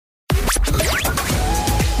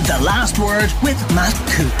The Last Word with Matt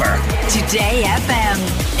Cooper. Today FM.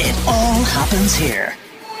 It all happens here.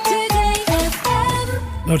 Today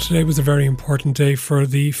FM. Now, today was a very important day for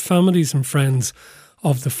the families and friends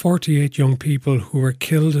of the 48 young people who were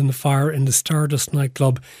killed in the fire in the Stardust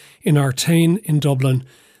nightclub in Artane in Dublin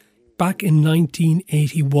back in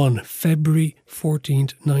 1981, February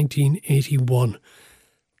 14th, 1981.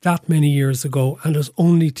 That many years ago, and it's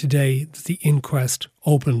only today that the inquest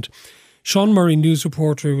opened. Sean Murray, news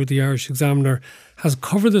reporter with the Irish Examiner, has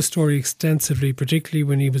covered the story extensively, particularly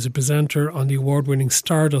when he was a presenter on the award-winning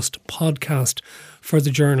Stardust podcast for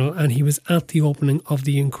the Journal, and he was at the opening of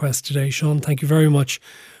the inquest today. Sean, thank you very much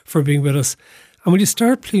for being with us. And will you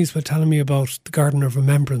start, please, by telling me about the Garden of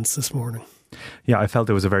Remembrance this morning? Yeah, I felt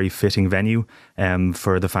it was a very fitting venue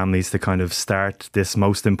for the families to kind of start this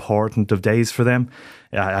most important of days for them.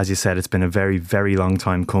 As you said, it's been a very, very long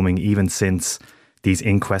time coming, even since these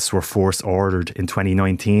inquests were first ordered in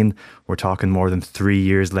 2019. We're talking more than 3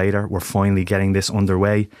 years later. We're finally getting this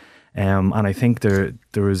underway. And I think there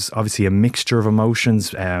was obviously a mixture of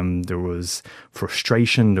emotions. There was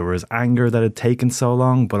frustration, there was anger that had taken so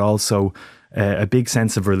long, but also a big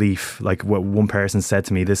sense of relief. Like what one person said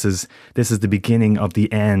to me, this is the beginning of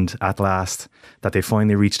the end at last, that they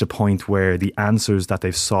finally reached a point where the answers that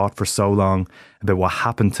they've sought for so long about what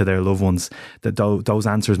happened to their loved ones, that those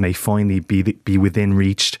answers may finally be within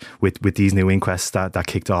reach with these new inquests that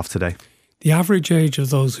kicked off today. The average age of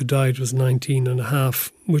those who died was 19 and a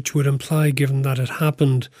half, which would imply, given that it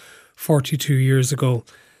happened 42 years ago,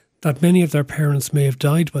 that many of their parents may have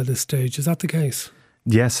died by this stage. Is that the case?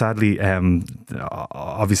 Yeah, sadly,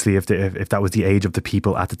 obviously, if that was the age of the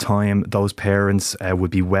people at the time, those parents would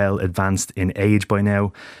be well advanced in age by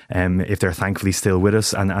now, if they're thankfully still with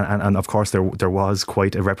us. And of course, there was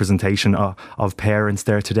quite a representation of parents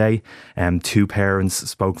there today. Two parents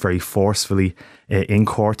spoke very forcefully in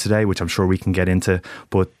court today, which I'm sure we can get into.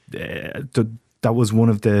 But that was one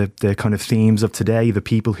of the kind of themes of today, the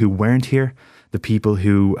people who weren't here, the people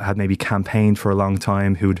who had maybe campaigned for a long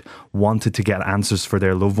time, who'd wanted to get answers for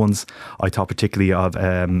their loved ones. I thought particularly of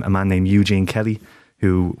a man named Eugene Kelly,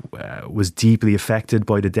 who was deeply affected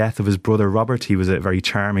by the death of his brother Robert. He was a very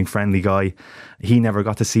charming, friendly guy. He never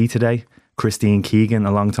got to see today. Christine Keegan,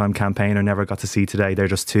 a long-time campaigner, never got to see today. They're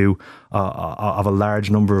just two of a large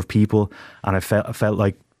number of people. And I felt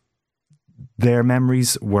like their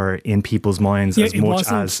memories were in people's minds as much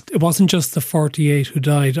as... It wasn't just the 48 who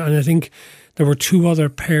died. And I think there were two other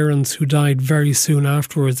parents who died very soon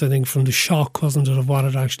afterwards, I think, from the shock, wasn't it, of what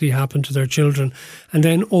had actually happened to their children. And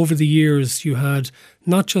then over the years, you had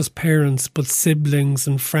not just parents, but siblings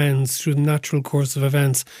and friends through the natural course of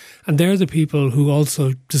events. And they're the people who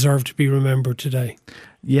also deserve to be remembered today.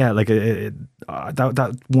 Yeah, like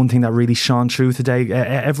that one thing that really shone through today,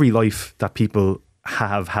 every life that people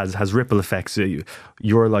have has ripple effects.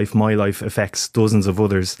 Your life, my life affects dozens of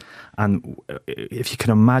others. And if you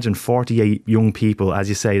can imagine 48 young people, as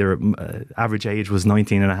you say, their average age was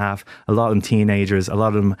 19 and a half, a lot of them teenagers, a lot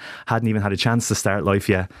of them hadn't even had a chance to start life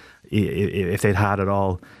yet, if they'd had it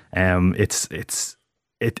all.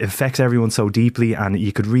 It affects everyone so deeply, and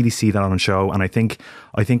you could really see that on show. And I think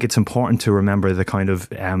it's important to remember the kind of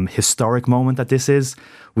historic moment that this is.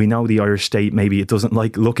 We know the Irish state, maybe it doesn't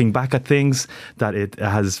like looking back at things that it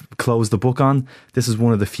has closed the book on. This is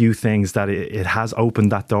one of the few things that it has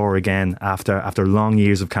opened that door again after long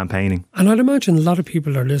years of campaigning. And I'd imagine a lot of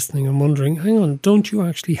people are listening and wondering, hang on, don't you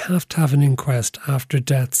actually have to have an inquest after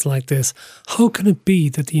deaths like this? How can it be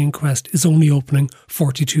that the inquest is only opening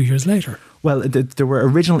 42 years later? Well, there were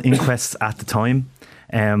original inquests at the time.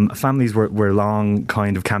 Families were long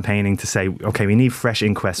kind of campaigning to say, okay, we need fresh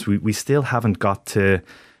inquests. We still haven't got to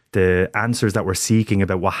the answers that we're seeking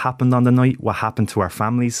about what happened on the night, what happened to our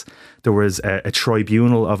families. There was a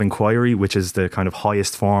tribunal of inquiry, which is the kind of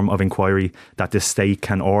highest form of inquiry that the state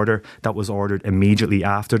can order. That was ordered immediately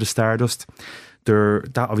after the Stardust.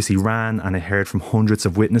 That obviously ran, and I heard from hundreds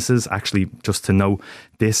of witnesses. Actually, just to know,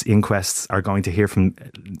 this inquests are going to hear from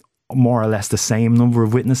more or less the same number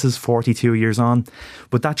of witnesses 42 years on.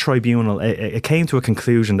 But that tribunal, it came to a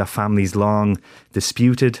conclusion that families long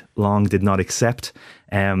disputed, long did not accept.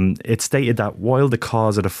 It stated that while the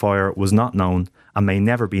cause of the fire was not known and may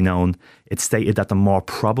never be known, it stated that the more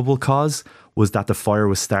probable cause was that the fire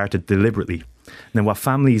was started deliberately. Now, what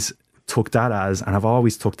families took that as, and have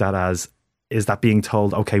always took that as, is that being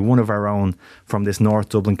told, okay, one of our own from this North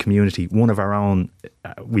Dublin community, one of our own,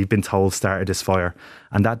 we've been told started this fire,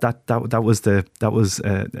 and that was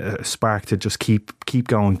a spark to just keep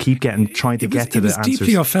going, trying to get to the answers. It was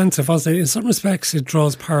deeply offensive, wasn't it? In some respects, it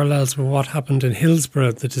draws parallels with what happened in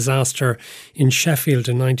Hillsborough, the disaster in Sheffield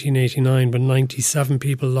in 1989, when 97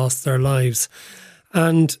 people lost their lives,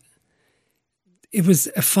 and it was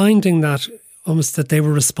a finding that almost that they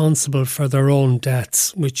were responsible for their own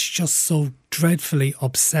deaths, which just so dreadfully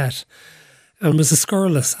upset, and was a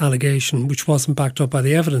scurrilous allegation which wasn't backed up by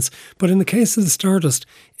the evidence. But in the case of the Stardust,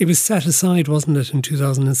 it was set aside, wasn't it, in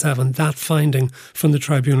 2007, that finding from the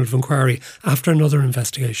Tribunal of Inquiry after another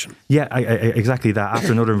investigation? Yeah, exactly that,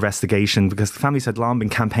 after another investigation, because the families had long been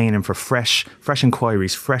campaigning for fresh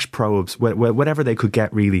inquiries, fresh probes, whatever they could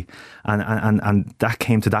get, really. And that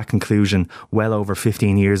came to that conclusion well over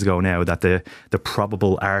 15 years ago now, that the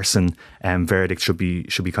probable arson verdict should be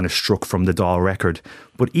kind of struck from the Dáil record.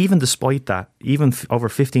 But even despite that, even over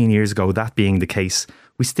 15 years ago, that being the case,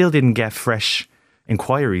 we still didn't get fresh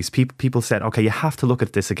inquiries. People said, okay, you have to look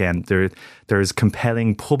at this again. There's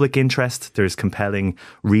compelling public interest. There's compelling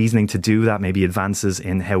reasoning to do that. Maybe advances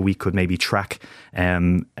in how we could maybe track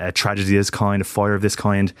a tragedy of this kind, a fire of this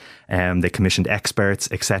kind. They commissioned experts,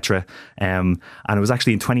 etc. And it was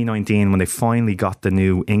actually in 2019 when they finally got the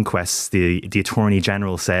new inquests. The Attorney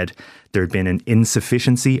General said there had been an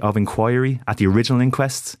insufficiency of inquiry at the original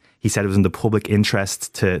inquests. He said it was in the public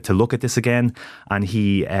interest to look at this again, and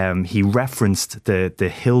he referenced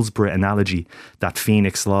the Hillsborough analogy that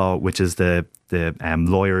Phoenix Law, which is the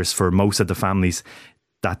lawyers for most of the families,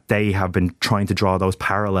 that they have been trying to draw those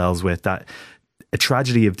parallels with, that a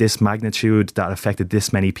tragedy of this magnitude that affected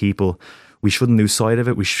this many people, we shouldn't lose sight of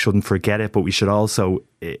it, we shouldn't forget it, but we should also,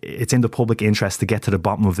 it's in the public interest to get to the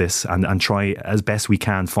bottom of this and try as best we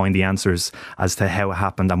can find the answers as to how it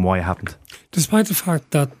happened and why it happened. Despite the fact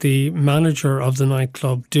that the manager of the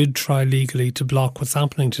nightclub did try legally to block what's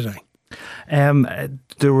happening today.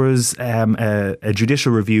 There was a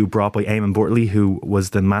judicial review brought by Eamon Burtley, who was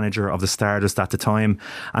the manager of the Stardust at the time,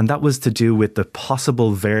 and that was to do with the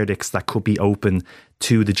possible verdicts that could be open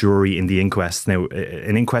to the jury in the inquest. Now,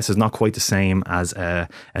 an inquest is not quite the same as a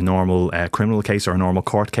normal criminal case or a normal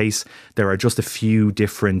court case. There are just a few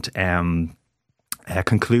different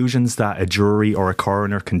conclusions that a jury or a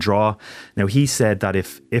coroner can draw. Now, he said that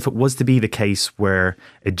if it was to be the case where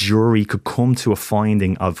a jury could come to a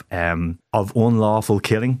finding of unlawful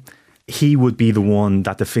killing, he would be the one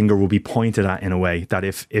that the finger will be pointed at, in a way, that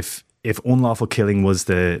if unlawful killing was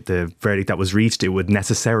the verdict that was reached, it would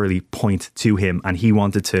necessarily point to him, and he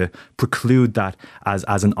wanted to preclude that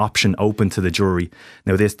as an option open to the jury.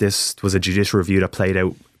 Now, this was a judicial review that played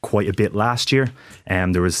out quite a bit last year.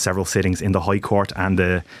 There was several sittings in the High Court,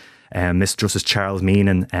 and Mr. Justice Charles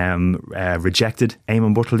Meenan rejected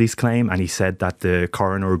Eamon Burtley's claim, and he said that the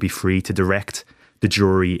coroner would be free to direct the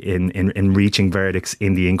jury in reaching verdicts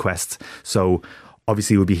in the inquests. So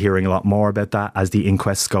obviously we'll be hearing a lot more about that as the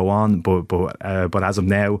inquests go on, but as of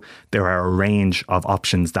now, there are a range of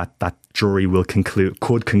options that jury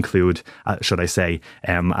could conclude, should I say,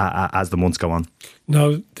 as the months go on.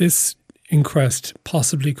 Now, this inquest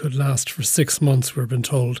possibly could last for 6 months, we've been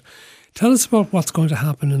told. Tell us about what's going to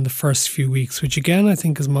happen in the first few weeks, which again I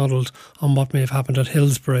think is modelled on what may have happened at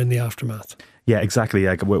Hillsborough in the aftermath. Yeah, exactly.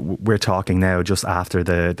 Like we're talking now just after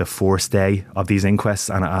the fourth day of these inquests,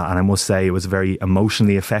 and I must say it was very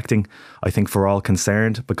emotionally affecting, I think, for all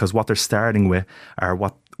concerned, because what they're starting with are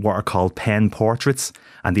what are called pen portraits,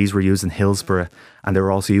 and these were used in Hillsborough, and they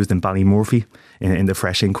were also used in Ballymurphy in the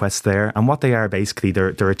fresh inquest there. And what they are basically,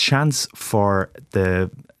 they're a chance for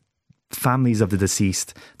the families of the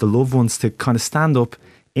deceased, the loved ones, to kind of stand up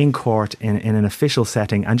in court in an official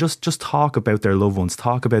setting and just talk about their loved ones,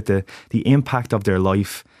 talk about the impact of their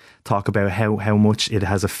life, talk about how much it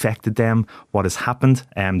has affected them, what has happened.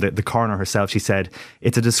 The coroner herself, she said,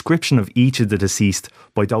 it's a description of each of the deceased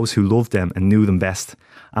by those who loved them and knew them best.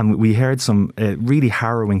 And we heard some really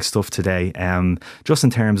harrowing stuff today, just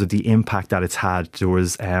in terms of the impact that it's had. There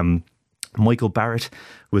was Michael Barrett,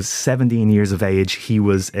 was 17 years of age. He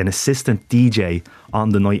was an assistant DJ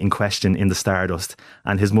on the night in question in the Stardust,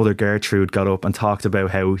 and his mother Gertrude got up and talked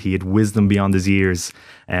about how he had wisdom beyond his years.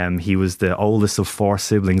 He was the oldest of 4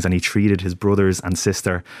 siblings, and he treated his brothers and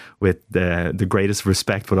sister with the greatest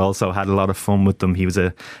respect, but also had a lot of fun with them. He was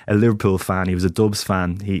a Liverpool fan. He was a Dubs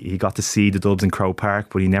fan. He got to see the Dubs in Croke Park,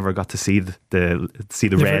 but he never got to see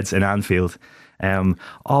the Reds in Anfield.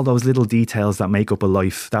 All those little details that make up a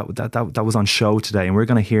life, that was on show today, and we're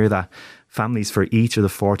going to hear that families for each of the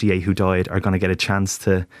 48 who died are going to get a chance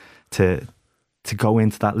to to go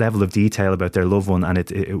into that level of detail about their loved one, and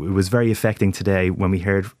it was very affecting today when we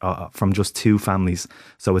heard from just 2 families.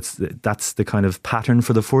 So that's the kind of pattern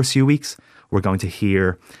for the first few weeks. We're going to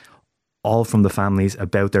hear all from the families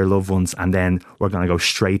about their loved ones, and then we're going to go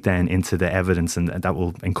straight then into the evidence, and that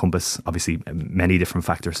will encompass obviously many different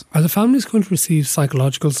factors. Are the families going to receive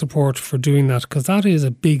psychological support for doing that? Because that is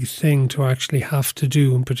a big thing to actually have to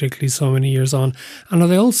do, and particularly so many years on. And are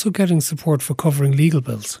they also getting support for covering legal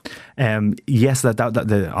bills? Yes,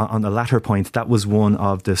 on the latter point, that was one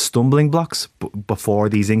of the stumbling blocks before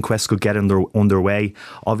these inquests could get underway.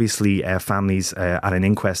 Obviously, families at an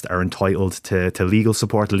inquest are entitled to legal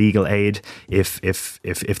support, legal aid, if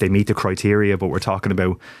they meet the criteria, but we're talking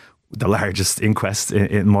about the largest inquest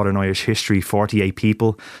in modern Irish history, 48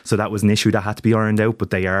 people. So that was an issue that had to be ironed out,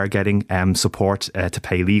 but they are getting support to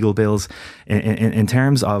pay legal bills. In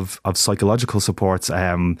terms of psychological supports,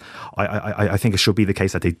 I think it should be the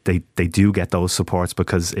case that they do get those supports,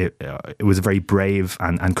 because it was a very brave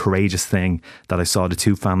and courageous thing that I saw the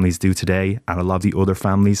 2 families do today, and a lot of the other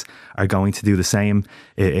families are going to do the same.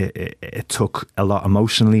 It took a lot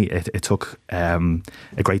emotionally. It took a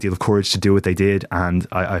great deal of courage to do what they did, and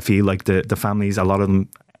I feel like the families, a lot of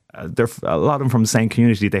them from the same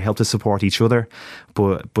community, they help to support each other,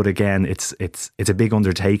 but again, it's a big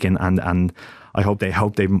undertaking, and I hope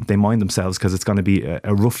they mind themselves, because it's going to be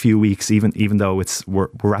a rough few weeks, even though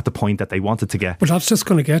we're at the point that they wanted to get. But that's just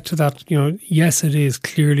going to get to that. Yes, it is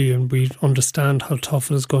clearly, and we understand how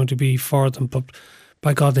tough it is going to be for them, but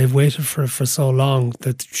by God, they've waited for it for so long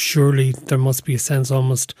that surely there must be a sense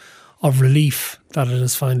almost of relief that it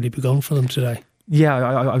has finally begun for them today. Yeah,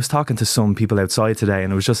 I was talking to some people outside today,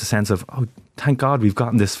 and it was just a sense of, oh, thank God we've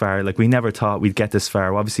gotten this far. Like, we never thought we'd get this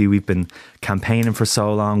far. Obviously, we've been campaigning for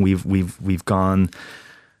so long. We've gone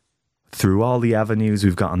through all the avenues.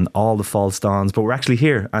 We've gotten all the false dawns, but we're actually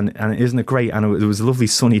here, and isn't it great? And it was a lovely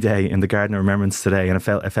sunny day in the Garden of Remembrance today, and it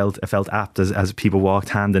felt apt as people walked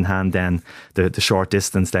hand in hand down the short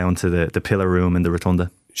distance down to the pillar room in the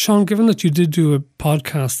rotunda. Sean, given that you did do a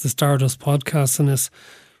podcast, the Stardust podcast, on this,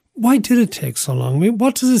 why did it take so long? I mean,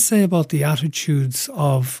 what does it say about the attitudes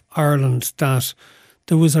of Ireland that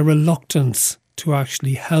there was a reluctance to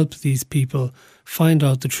actually help these people find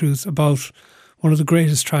out the truth about one of the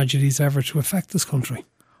greatest tragedies ever to affect this country?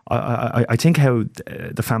 I think how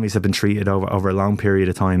the families have been treated over a long period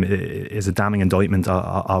of time is a damning indictment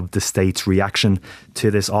of the state's reaction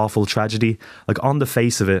to this awful tragedy. Like, on the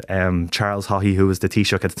face of it, Charles Haughey, who was the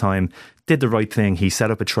Taoiseach at the time, did the right thing. He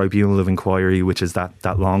set up a tribunal of inquiry, which is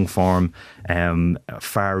that long form,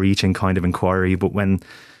 far-reaching kind of inquiry. But when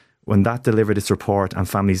that delivered its report and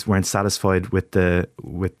families weren't satisfied with the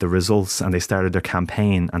results, and they started their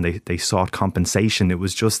campaign and they sought compensation, it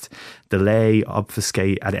was just delay,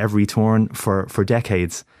 obfuscate at every turn for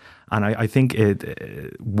decades. And I think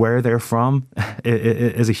where they're from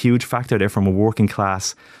is a huge factor. They're from a working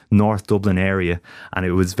class North Dublin area, and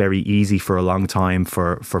it was very easy for a long time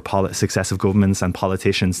for successive governments and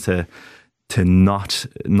politicians to not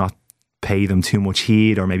pay them too much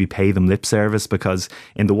heed, or maybe pay them lip service, because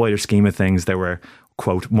in the wider scheme of things, there were,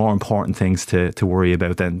 quote, more important things to worry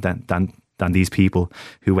about than these people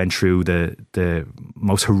who went through the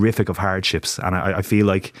most horrific of hardships. And I feel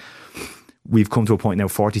like we've come to a point now,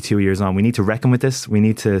 42 years on, we need to reckon with this. We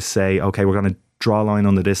need to say, okay, we're going to draw a line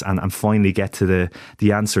under this and finally get to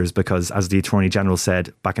the answers, because as the Attorney General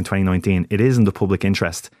said back in 2019, it is in the public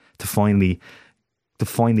interest to finally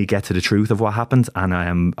get to the truth of what happened.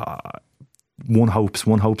 And one hopes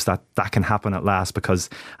that can happen at last, because,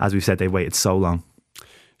 as we've said, they waited so long.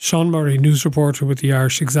 Sean Murray, news reporter with the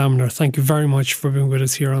Irish Examiner, thank you very much for being with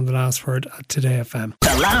us here on The Last Word at Today FM.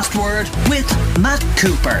 The Last Word with Matt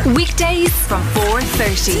Cooper. Weekdays from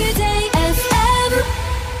 4:30. Today FM.